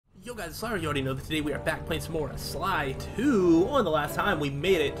Yo guys, it's slyroh. You already know that today we are back playing some more Sly 2. On the last time, we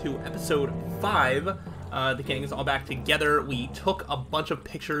made it to episode 5. The gang is all back together. We took a bunch of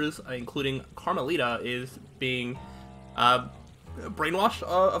pictures, including Carmelita is being brainwashed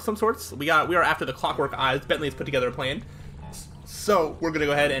of some sorts. We are after the Clockwork Eyes. Bentley's put together a plan. So we're going to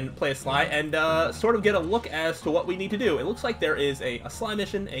go ahead and play a Sly and sort of get a look as to what we need to do. It looks like there is a Sly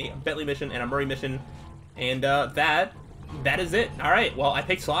mission, a Bentley mission, and a Murray mission. And that is it. Alright, well, I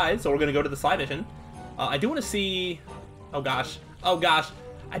picked Sly, so we're going to go to the Sly mission. I do want to see... Oh, gosh.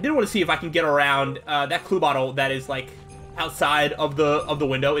 I did want to see if I can get around that clue bottle that is, like, outside of the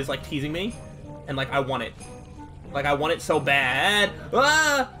window is, like, teasing me. And, like, I want it. Like, I want it so bad.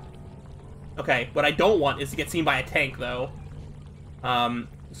 Ah! Okay, what I don't want is to get seen by a tank, though.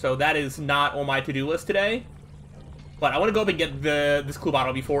 So that is not on my to-do list today. But I want to go up and get this clue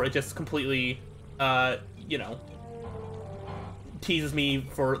bottle before it just completely, you know, teases me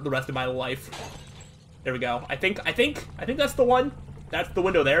for the rest of my life. There we go. I think that's the one. That's the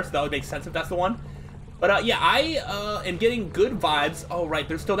window there, so that would make sense if that's the one. But yeah, I am getting good vibes. Oh right,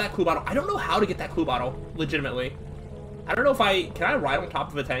 there's still that clue bottle. I don't know how to get that clue bottle, legitimately. I don't know if can I ride on top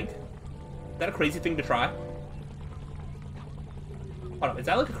of a tank? Is that a crazy thing to try? Hold on, is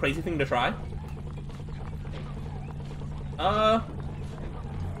that like a crazy thing to try? Oh,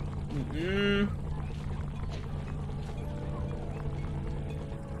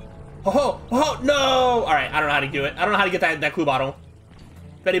 no! Alright, I don't know how to do it. I don't know how to get that clue bottle.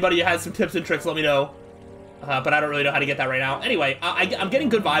 If anybody has some tips and tricks, let me know. But I don't really know how to get that right now. Anyway, I'm getting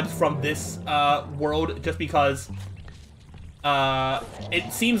good vibes from this world just because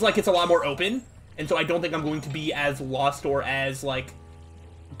it seems like it's a lot more open. And so I don't think I'm going to be as lost or as, like,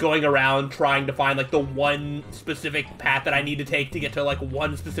 going around trying to find, like, the one specific path that I need to take to get to, like,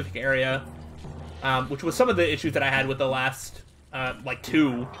 one specific area. Which was some of the issues that I had with the last... like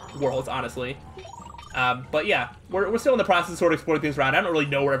 2 worlds, honestly. But yeah, we're still in the process of sort of exploring things around. I don't really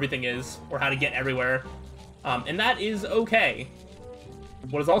know where everything is or how to get everywhere. And that is okay.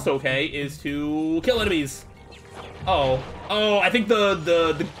 What is also okay is to kill enemies. Oh, I think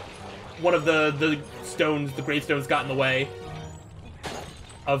the one of the stones, the gravestones, got in the way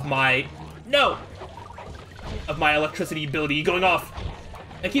of my of my electricity ability going off.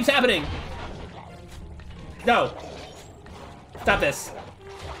 It keeps happening. No. Stop this.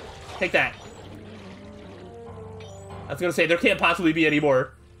 Take that. I was gonna say, there can't possibly be any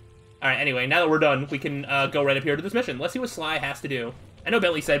more. Alright, anyway, now that we're done, we can go right up here to this mission. Let's see what Sly has to do. I know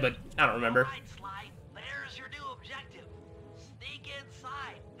Bentley said, but I don't remember. Right, Sly, there's your new objective. Sneak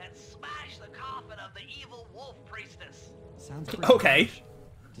inside and smash the coffin of the evil wolf priestess. Sounds pretty okay. harsh.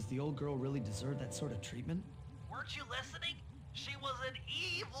 Does the old girl really deserve that sort of treatment? Weren't you listening? She was an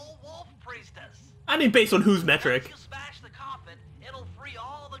evil wolf priestess. I mean, based on whose metric? Once you smash the coffin, it'll free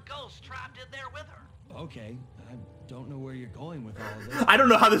all the ghosts trapped in there with her. Okay, I don't know where you're going with all of this. I don't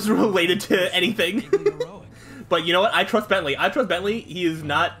know how this is related to anything. Heroic. But you know what? I trust Bentley. He has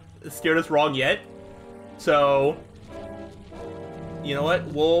not steered us wrong yet. So, you know what?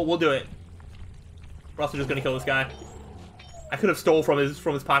 We'll do it. We're also just gonna kill this guy. I could have stole from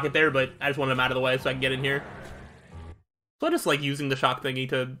his pocket there, but I just wanted him out of the way so I can get in here. So I just like using the shock thingy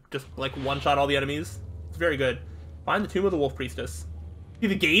to just like one-shot all the enemies. It's very good. Find the tomb of the wolf priestess. See,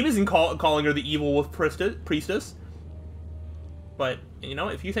 the game isn't calling her the evil wolf priestess. But, you know,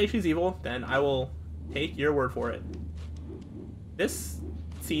 if you say she's evil, then I will take your word for it. This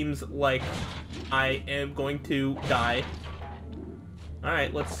seems like I am going to die.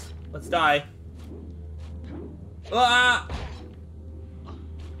 Alright, let's die. Ah!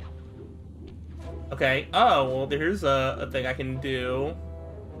 Okay. Oh, well, here's a thing I can do.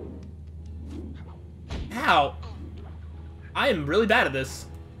 Ow! I am really bad at this.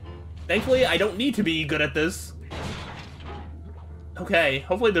 Thankfully, I don't need to be good at this. Okay,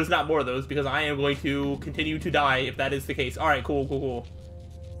 hopefully there's not more of those, because I am going to continue to die if that is the case. Alright, cool.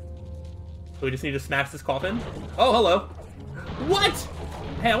 So we just need to smash this coffin. Oh, hello. What?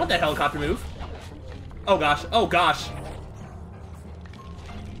 Hey, I want that helicopter move. Oh, gosh. Oh, gosh.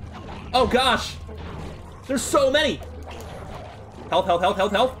 Oh, gosh. There's so many! Health.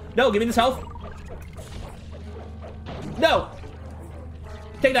 No, give me this health. No!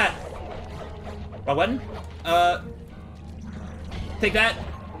 Take that! Wrong button. Take that.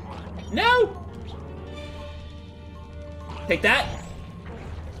 No! Take that.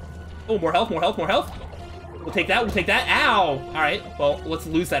 Oh, more health. We'll take that. Ow! Alright, well, let's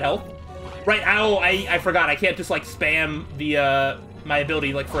lose that health. Right, ow, I forgot. I can't just, like, spam the, my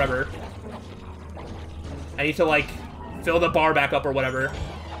ability, like, forever. I need to, like, fill the bar back up or whatever.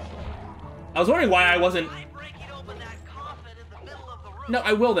 I was wondering why I wasn't... No,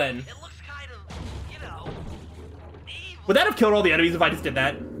 I will then. It looks kind of, you know, evil. Would that have killed all the enemies if I just did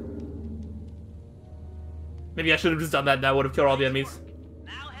that? Maybe I should have just done that and that would have killed all the enemies.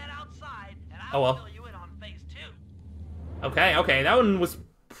 Now head outside, and Oh, I'll well. fill you in on phase 2. Okay, okay, that one was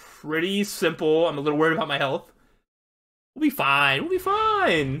pretty simple. I'm a little worried about my health. We'll be fine, we'll be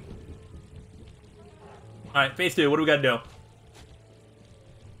fine. Alright, phase 2, what do we gotta do?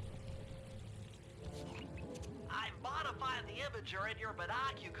 I've modified the imager in your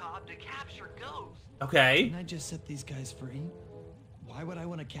binocucom to capture ghosts. Okay. Can I just set these guys free? Why would I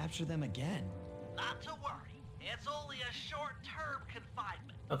want to capture them again? Not to worry, it's only a short-term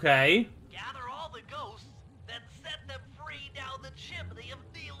confinement. Okay. Gather all the ghosts, then set them free down the chimney of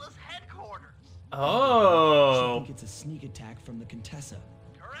Neela's headquarters. I Oh. think it's a sneak attack from the Contessa.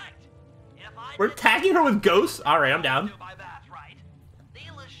 Correct. If I We're didn't attacking her with ghosts? Alright, I'm down. do my math right,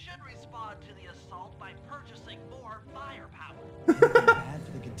 Neela should respond to the assault by purchasing more firepower. Anything bad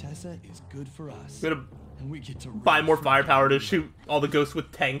for the Contessa is good for us. I'm gonna And we get to buy run more free. firepower to shoot all the ghosts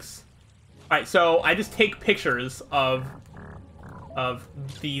with tanks. Alright, so I just take pictures of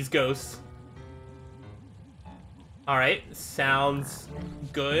these ghosts. Alright, sounds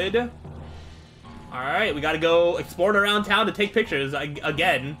good. Alright, we gotta go exploring around town to take pictures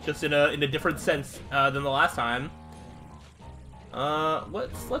again, just in a different sense than the last time.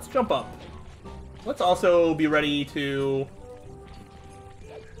 Let's jump up. Let's also be ready to...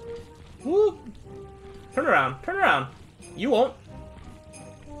 Whoop! Turn around, turn around. You won't.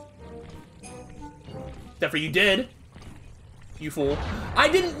 Except for you did. You fool. I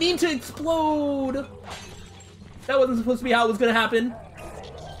didn't mean to explode! That wasn't supposed to be how it was gonna happen.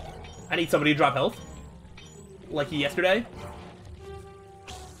 I need somebody to drop health. Like yesterday.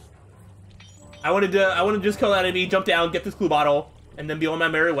 I wanted to just kill that enemy, jump down, get this clue bottle, and then be on my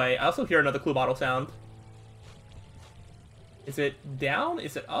merry way. I also hear another clue bottle sound. Is it down?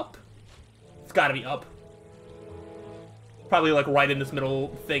 Is it up? It's gotta be up. Probably like right in this middle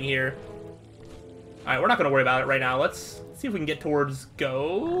thing here. Alright, we're not gonna worry about it right now. Let's see if we can get towards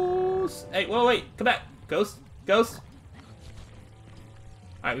Ghost. Hey, whoa, wait, come back. Ghost? Ghost?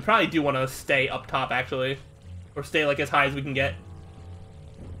 Alright, we probably do want to stay up top, actually. Or stay, like, as high as we can get.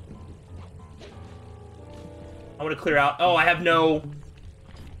 I want to clear out... Oh, I have no...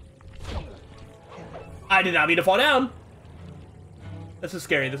 I did not mean to fall down! This is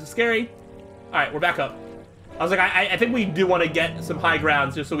scary, this is scary. Alright, we're back up. I was like, I think we do want to get some high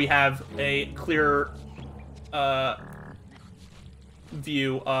grounds just so we have a clear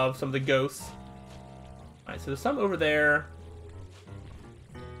view of some of the ghosts. Alright, so there's some over there.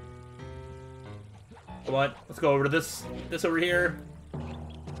 Come on, let's go over to this over here.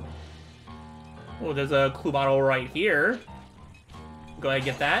 Oh, there's a clue bottle right here. Go ahead and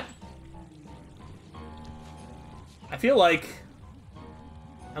get that. I feel like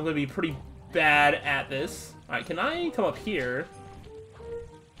I'm gonna be pretty bad at this. Alright, can I come up here?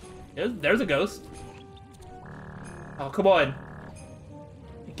 There's a ghost. Oh, come on.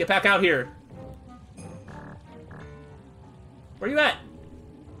 Get back out here. Where you at?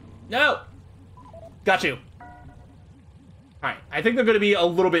 No! Got you. Alright, I think they're gonna be a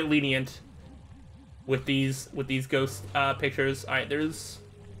little bit lenient with these ghost pictures. Alright, there's...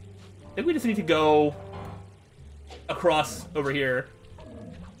 I think we just need to go across over here.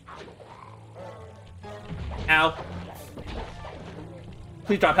 Ow.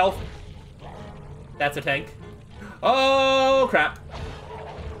 Please drop health. That's a tank. Oh, crap.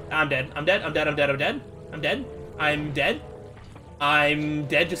 I'm dead. I'm dead. I'm dead. I'm dead. I'm dead. I'm dead. I'm dead. I'm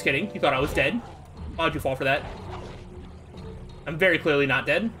dead. Just kidding. You thought I was dead. Why'd you fall for that? I'm very clearly not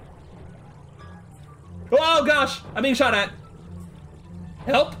dead. Oh, gosh. I'm being shot at.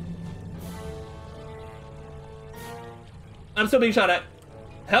 Help. I'm still being shot at.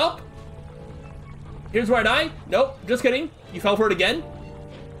 Help. Here's where I die. Nope. Just kidding. You fell for it again.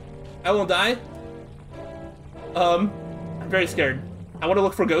 I won't die. I'm very scared. I want to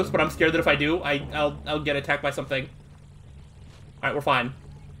look for ghosts, but I'm scared that if I do, I'll get attacked by something. Alright, we're fine.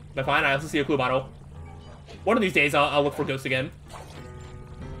 Am I fine? I also see a clue bottle. One of these days, I'll look for ghosts again.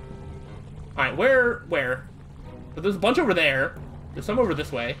 Alright, where? So there's a bunch over there. There's some over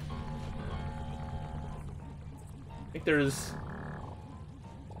this way. I think there's...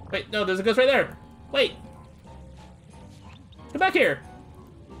 Wait, no, there's a ghost right there. Wait. Come back here.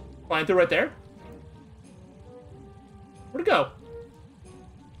 Flying through right there. Where'd it go?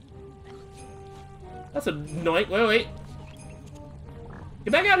 That's annoying. Wait.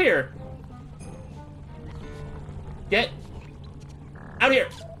 Get back out here. Get out here.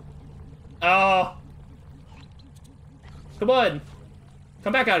 Oh. Come on.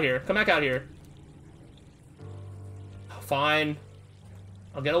 Come back out here. Come back out here. Fine.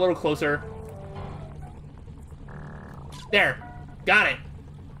 I'll get a little closer. There. Got it.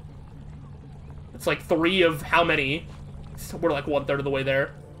 It's like 3 of how many? So we're like 1/3 of the way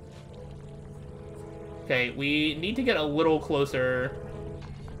there. Okay, we need to get a little closer.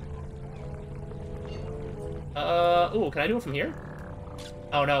 Ooh, can I do it from here?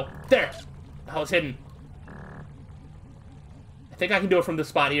 Oh, no. There! Oh, it's hidden. I think I can do it from this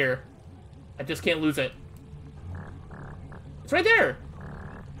spot here. I just can't lose it. It's right there!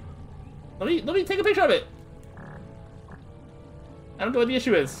 Let me take a picture of it. I don't know what the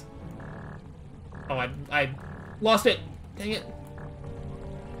issue is. Oh, I lost it. Dang it.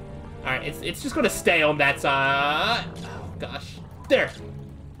 Alright, it's just gonna stay on that side. Oh, gosh. There!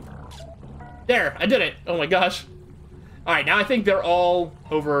 There! I did it! Oh my gosh. Alright, now I think they're all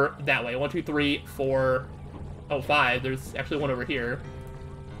over that way. 1, 2, 3, 4... Oh, 5. There's actually one over here.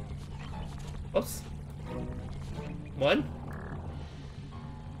 Whoops. 1.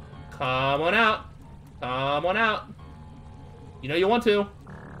 Come on out. Come on out. You know you want to.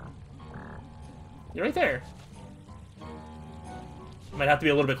 You're right there. Might have to be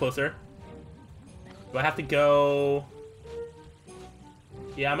a little bit closer. Do I have to go...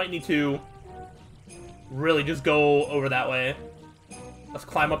 Yeah, I might need to really just go over that way. Let's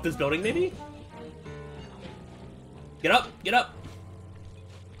climb up this building, maybe? Get up! Get up!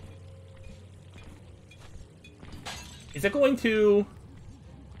 Is it going to...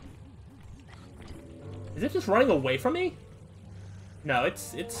 Is it just running away from me? No,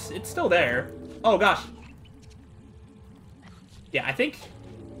 it's still there. Oh, gosh. Yeah, I think...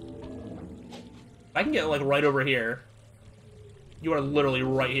 If I can get, like, right over here. You are literally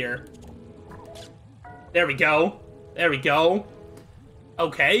right here. There we go. There we go.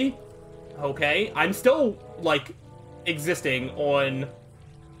 Okay. Okay. I'm still, like, existing on,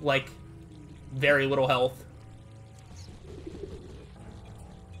 like, very little health.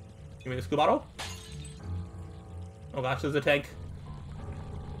 Give me the scoop bottle. Oh gosh, there's a tank.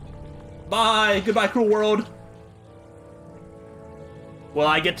 Bye! Goodbye, cruel world! Will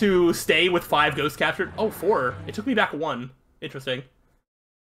I get to stay with 5 ghosts captured? Oh, 4. It took me back 1. Interesting.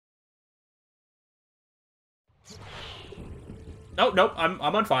 Oh, nope, I'm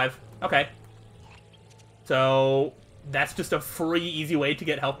on 5. Okay. So, that's just a free, easy way to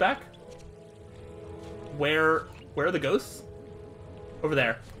get health back? Where are the ghosts? Over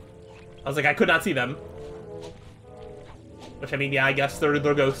there. I was like, I could not see them. Which, I mean, yeah, I guess they're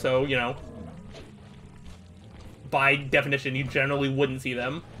ghosts, so, you know. By definition, you generally wouldn't see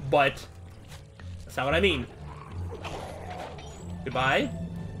them, but that's not what I mean. Goodbye.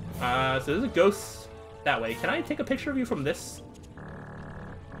 So there's a ghost that way. Can I take a picture of you from this?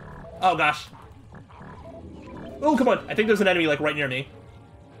 Oh, gosh. Oh, come on. I think there's an enemy, like, right near me.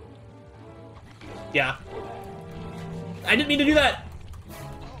 Yeah. I didn't mean to do that!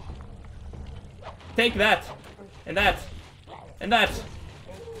 Take that. And that. And that.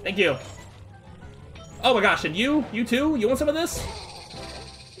 Thank you. Oh my gosh, and you? You too? You want some of this?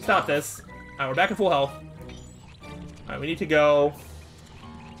 Stop this. Alright, we're back at full health. Alright, we need to go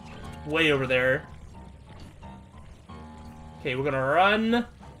way over there. Okay, we're gonna run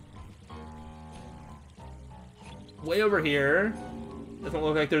way over here. Doesn't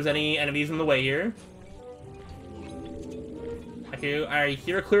look like there's any enemies in the way here. I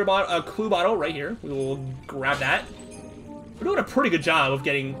hear a clue bottle right here. We will grab that. We're doing a pretty good job of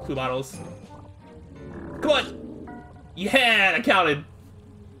getting clue bottles. Come on! Yeah, that counted.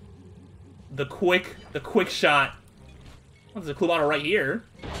 The quick shot. Oh, there's a clue bottle right here.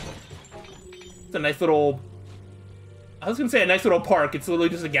 It's a nice little... I was gonna say a nice little park. It's literally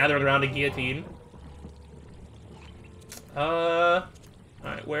just a gathering around a guillotine. Alright,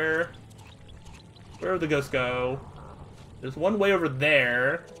 where did the ghosts go? There's one way over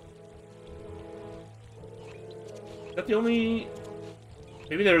there. Is that the only...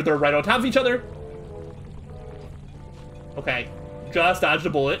 Maybe they're right on top of each other? Okay. Just dodged a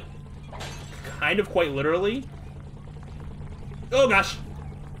bullet. Kind of quite literally. Oh gosh!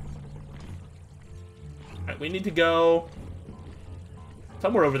 Alright, we need to go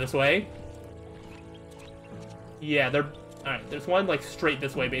somewhere over this way. Yeah, they're... Alright, there's one, like, straight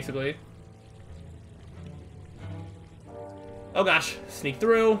this way, basically. Oh gosh. Sneak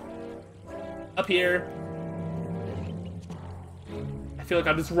through. Up here. I feel like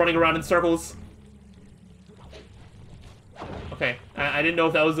I'm just running around in circles. Okay, I didn't know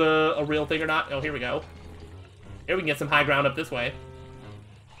if that was a real thing or not. Oh, here we go. Here we can get some high ground up this way.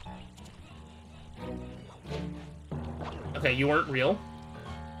 Okay, you weren't real.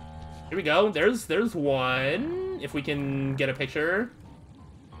 Here we go. There's one. If we can get a picture.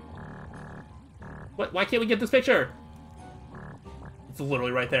 What? Why can't we get this picture? It's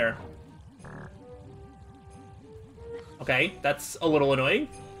literally right there. Okay, that's a little annoying.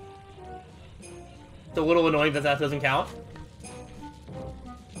 It's a little annoying that that doesn't count.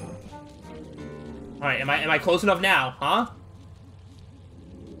 Alright, am I close enough now, huh?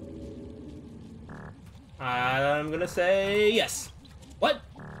 I'm gonna say yes. What?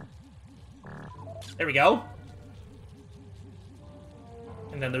 There we go.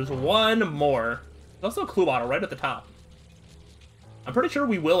 And then there's one more. There's also a clue bottle right at the top. I'm pretty sure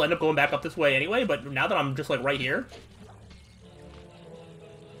we will end up going back up this way anyway, but now that I'm just, like, right here.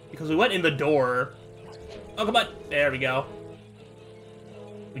 Because we went in the door. Oh, come on. There we go.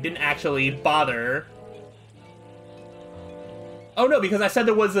 We didn't actually bother. Oh, no, because I said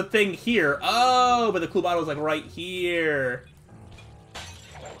there was a thing here. Oh, but the clue bottle is, like, right here.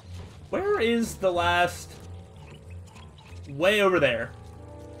 Where is the last... Way over there.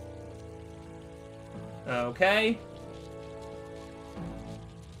 Okay.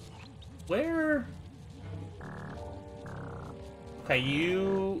 Where... Okay,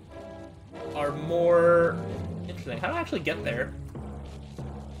 you are more interesting. How do I actually get there?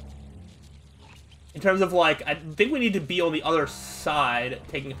 In terms of, like, I think we need to be on the other side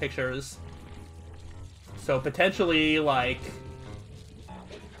taking pictures. So, potentially, like,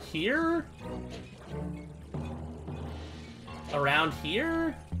 here? Around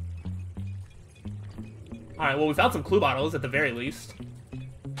here? Alright, well, we found some clue bottles at the very least.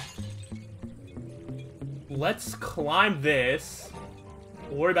 Let's climb this.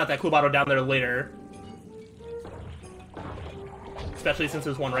 We'll worry about that clue bottle down there later. Especially since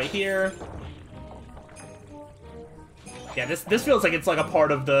there's one right here. Yeah, this feels like it's like a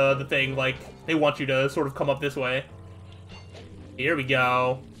part of the thing, like, they want you to sort of come up this way. Here we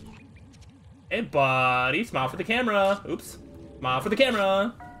go. Hey, buddy, smile for the camera. Oops. Smile for the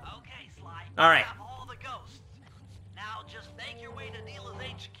camera. Okay, Sly. Alright. Have all the ghosts. Now just make your way to Neela's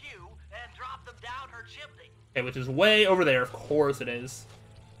HQ and drop them down her chimney. Okay, which is way over there, of course it is.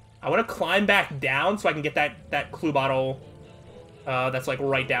 I want to climb back down so I can get that clue bottle that's, like,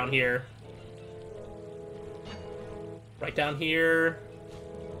 right down here. Right down here.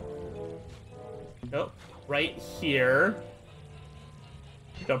 Nope. Right here.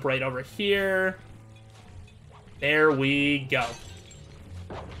 Jump right over here. There we go.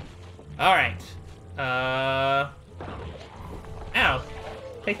 Alright. Ow.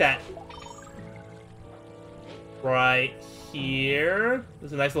 Take that. Right here.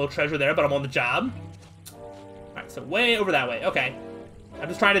 There's a nice little treasure there, but I'm on the job. Alright, so way over that way. Okay. I'm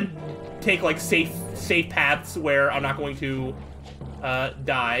just trying to take, like, safe paths where I'm not going to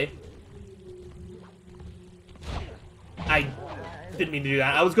die. I didn't mean to do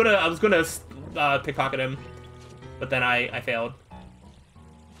that. I was gonna pickpocket him, but then I failed.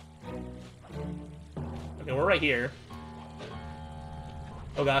 Okay, we're right here.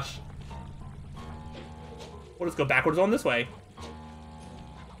 Oh gosh. We'll just go backwards on this way.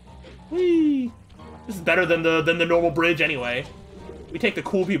 Whee! This is better than the normal bridge anyway. We take the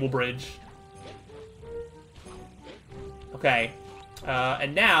cool people bridge. Okay.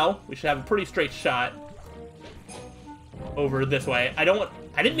 And now we should have a pretty straight shot over this way. I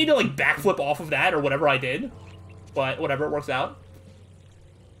didn't mean to, like, backflip off of that or whatever I did, but whatever, it works out.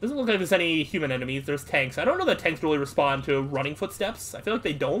 Doesn't look like there's any human enemies. There's tanks. I don't know that tanks really respond to running footsteps. I feel like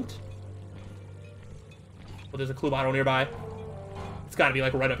they don't. Well, there's a clue bottle nearby. It's gotta be,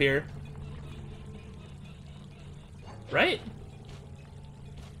 like, right up here. Right?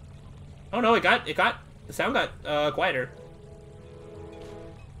 Oh no, the sound got quieter.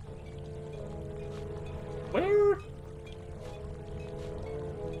 Where?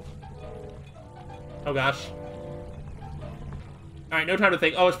 Oh gosh. Alright, no time to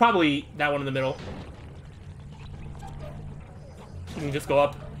think. Oh, it's probably that one in the middle. You can just go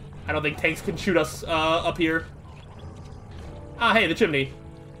up. I don't think tanks can shoot us up here. Ah, hey, the chimney.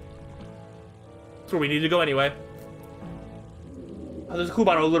 That's where we need to go anyway. Oh, there's a clue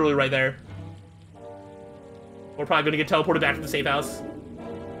bottle literally right there. We're probably gonna get teleported back to the safe house.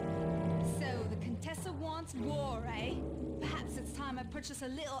 So, the Contessa wants war, eh? Perhaps it's time I purchase a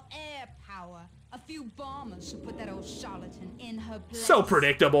little air power. A few bombers should put that old charlatan in her place. So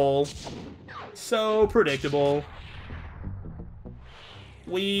predictable. So predictable.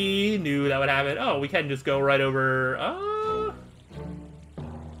 We knew that would happen. Oh, we can just go right over...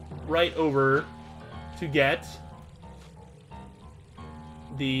 right over to get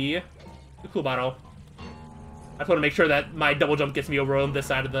the cool bottle. I just want to make sure that my double jump gets me over on this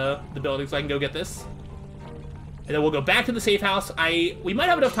side of the building so I can go get this. And then we'll go back to the safe house. We might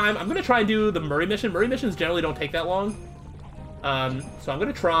have enough time. I'm gonna try and do the Murray mission. Murray missions generally don't take that long. So I'm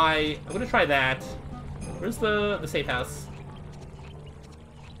gonna try that. Where's the safe house?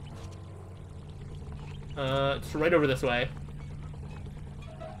 It's right over this way.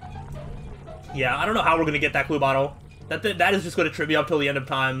 Yeah, I don't know how we're gonna get that clue bottle. That is just gonna trip me up till the end of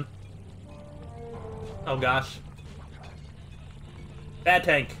time. Oh gosh. Bad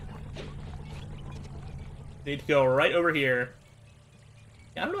tank. Need to go right over here.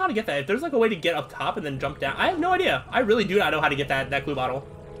 Yeah, I don't know how to get that. If there's like a way to get up top and then jump down, I have no idea. I really do not know how to get that clue bottle.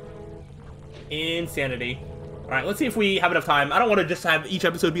 Insanity. Alright, let's see if we have enough time. I don't want to just have each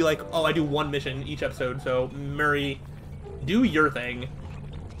episode be like, oh, I do one mission each episode. So, Murray, do your thing.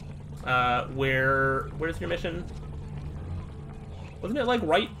 Where's your mission? Wasn't it like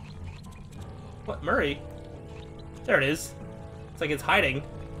right? What, Murray? There it is. It's like it's hiding.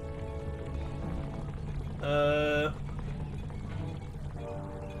 Can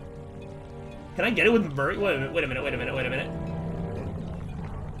I get it with Murray? Wait a minute.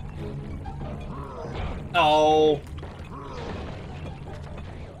 Oh.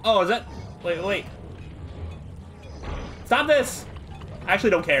 Oh, is that... Wait. Stop this! I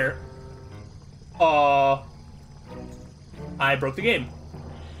actually don't care. I broke the game.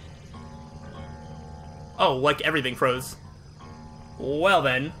 Oh, like everything froze. Well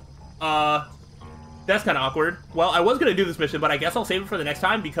then. That's kind of awkward. Well, I was going to do this mission, but I guess I'll save it for the next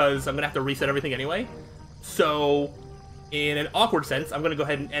time because I'm going to have to reset everything anyway. So, in an awkward sense, I'm going to go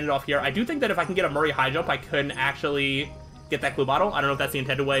ahead and end it off here. I do think that if I can get a Murray high jump, I can actually get that clue bottle. I don't know if that's the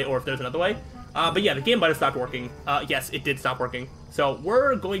intended way or if there's another way. But yeah, the game might have stopped working. Yes, it did stop working. So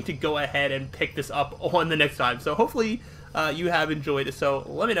we're going to go ahead and pick this up on the next time. So hopefully you have enjoyed it. So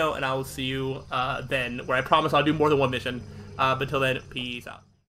let me know, and I will see you then, where I promise I'll do more than one mission. But till then, peace out.